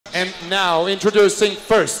And now introducing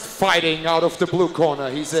first, fighting out of the blue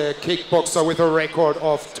corner. He's a kickboxer with a record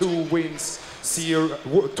of 2 wins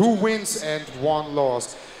and 1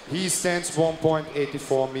 loss. He stands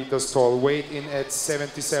 1.84 meters tall, weighed in at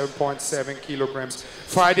 77.7 kilograms.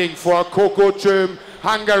 Fighting for Kokocum,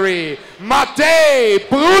 Hungary, Matej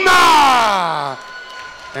Brunner!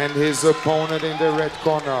 And his opponent in the red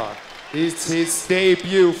corner. It's his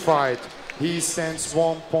debut fight. He stands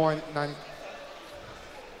 1.9.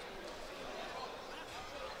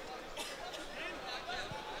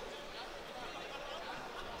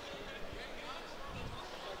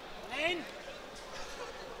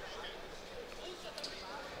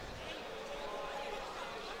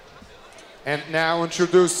 And now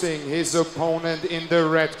introducing his opponent in the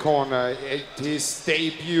red corner, his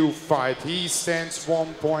debut fight. He stands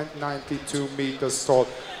 1.92 meters tall,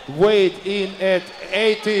 weighed in at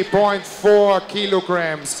 80.4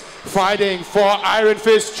 kilograms, fighting for Iron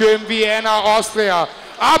Fist Gym, Vienna, Austria,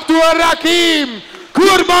 Abdurrakhim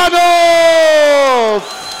Kurbanov!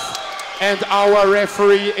 And our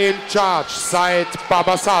referee in charge, Said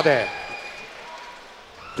Babasade.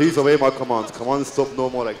 Please obey my commands. Come on, stop, no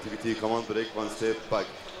more activity. Come on, break 1 step back.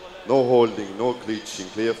 No holding, no clinching.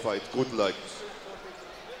 Clear fight. Good luck.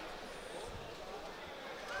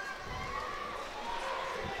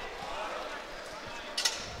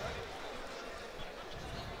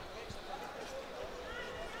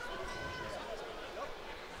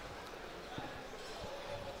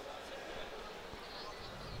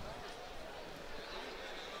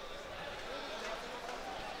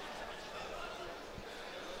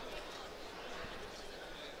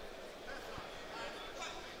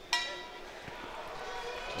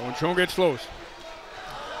 Und schon geht's los.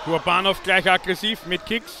 Kurbanov gleich aggressiv mit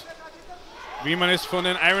Kicks, wie man es von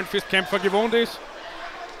den Iron Fist Kämpfern gewohnt ist.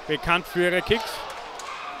 Bekannt für ihre Kicks.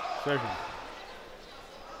 Sehr schön.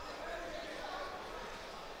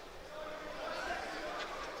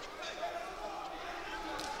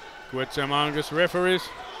 Kurze Ermahnung des Referees.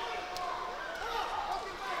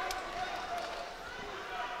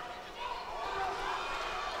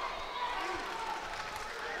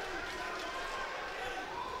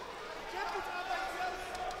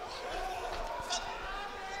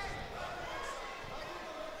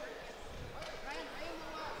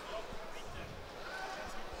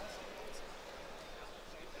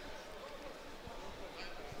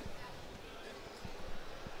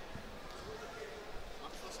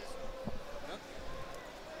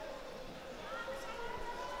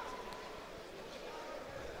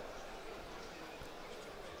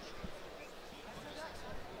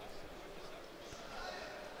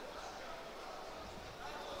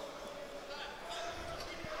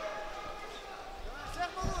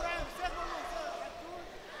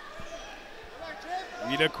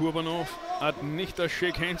 Wieder Kurbanov hat nicht das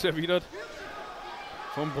Shake Hands erwidert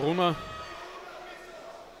von Brunner.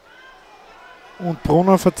 Und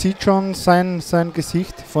Brunner verzieht schon sein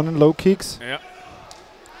Gesicht von den Low Kicks. Ja.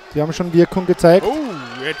 Die haben schon Wirkung gezeigt. Oh,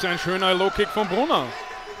 jetzt ein schöner Low Kick von Brunner.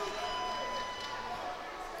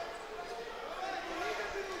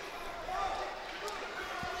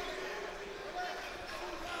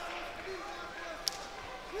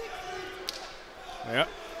 Ja.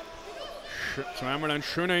 Zweimal ein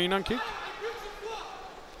schöner Innenkick.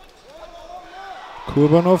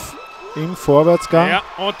 Kurbanov im Vorwärtsgang. Ja,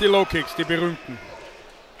 und die Low Kicks, die berühmten.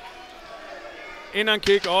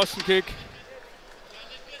 Innenkick, Außenkick.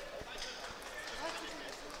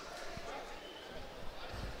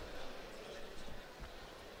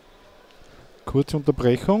 Kurze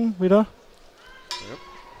Unterbrechung wieder. Ja.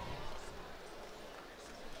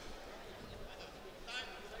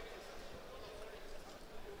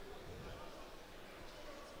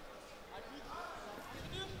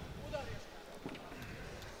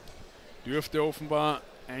 Dürfte offenbar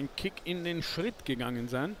ein Kick in den Schritt gegangen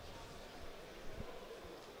sein.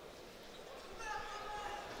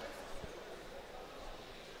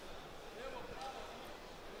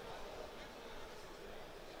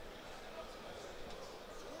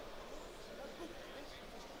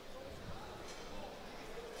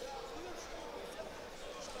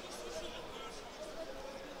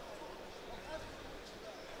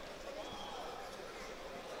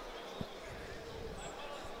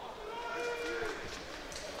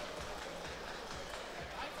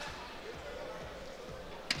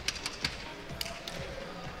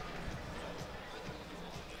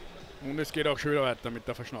 Und es geht auch schön weiter mit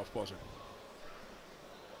der Verschnaufpause.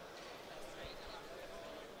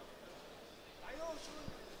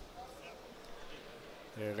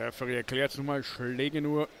 Der Referee erklärt nochmal, Schläge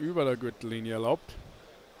nur über der Gürtellinie erlaubt.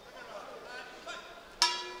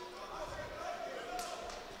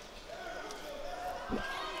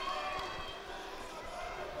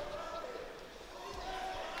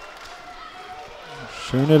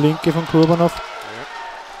 Schöne Linke von Kurbanov.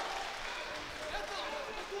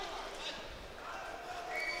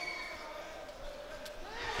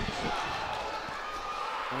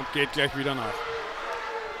 Und geht gleich wieder nach.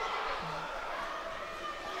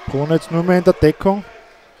 Brunner jetzt nur mehr in der Deckung.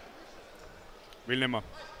 Will nicht mehr.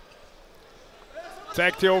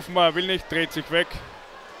 Zeigt hier offenbar, er will nicht, dreht sich weg.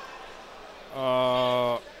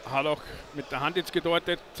 Hat auch mit der Hand jetzt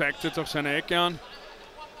gedeutet, zeigt jetzt auch seine Ecke an.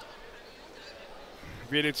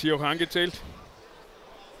 Wird jetzt hier auch angezählt.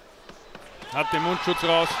 Hat den Mundschutz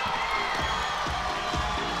raus.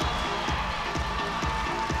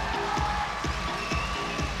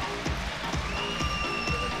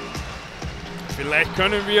 Vielleicht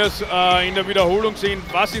können wir es in der Wiederholung sehen,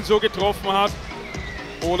 was ihn so getroffen hat.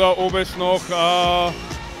 Oder ob es noch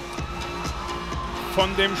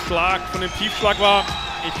von dem Schlag, von dem Tiefschlag war.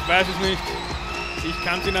 Ich weiß es nicht. Ich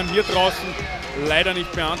kann es Ihnen hier draußen leider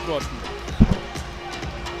nicht beantworten.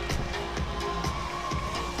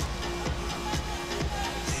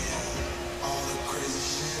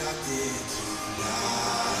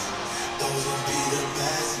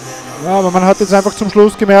 Ja, aber man hat jetzt einfach zum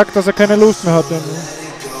Schluss gemerkt, dass er keine Lust mehr hatte.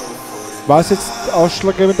 Was jetzt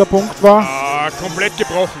ausschlaggebender Punkt war? Komplett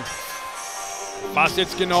gebrochen. Was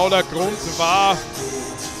jetzt genau der Grund war,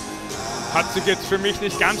 hat sich jetzt für mich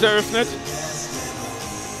nicht ganz eröffnet.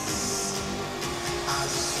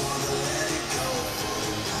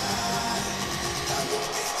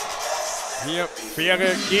 Hier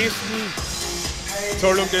faire Gesten,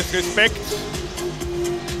 Zollung des Respekts.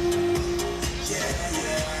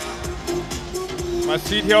 Man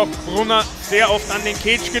sieht hier auch Brunner sehr oft an den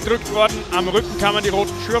Cage gedrückt worden. Am Rücken kann man die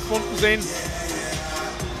roten Schürfwunden sehen.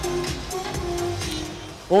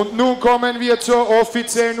 Und nun kommen wir zur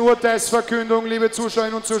offiziellen Urteilsverkündung, liebe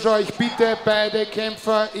Zuschauerinnen und Zuschauer. Ich bitte beide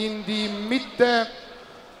Kämpfer in die Mitte.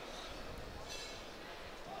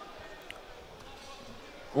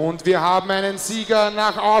 Und wir haben einen Sieger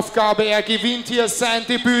nach Aufgabe. Er gewinnt hier sein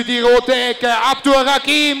Debüt, die rote Ecke.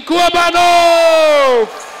 Abdurrakhim Kurbanov!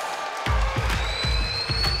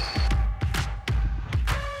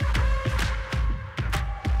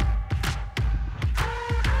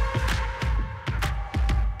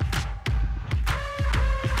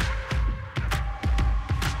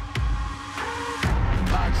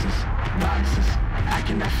 I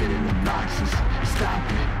cannot fit in the boxes. Stop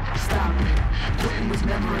it, stop it. Quitting was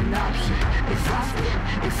never an option. Exhausted.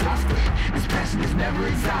 This passion is never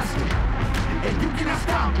exhausted. And you cannot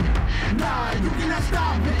stop it. Nah, you cannot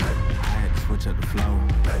stop it. I had to switch up the flow,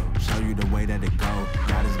 show you the way that it go.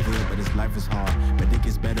 God is good, but this life is hard. But it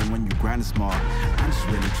gets better when you grind it smart. I'm just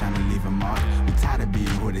really trying to leave a mark. We tired of being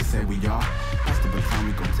who they say we are. That's the baton,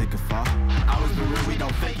 we gon' take it far. I was the real, we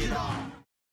don't fake it all.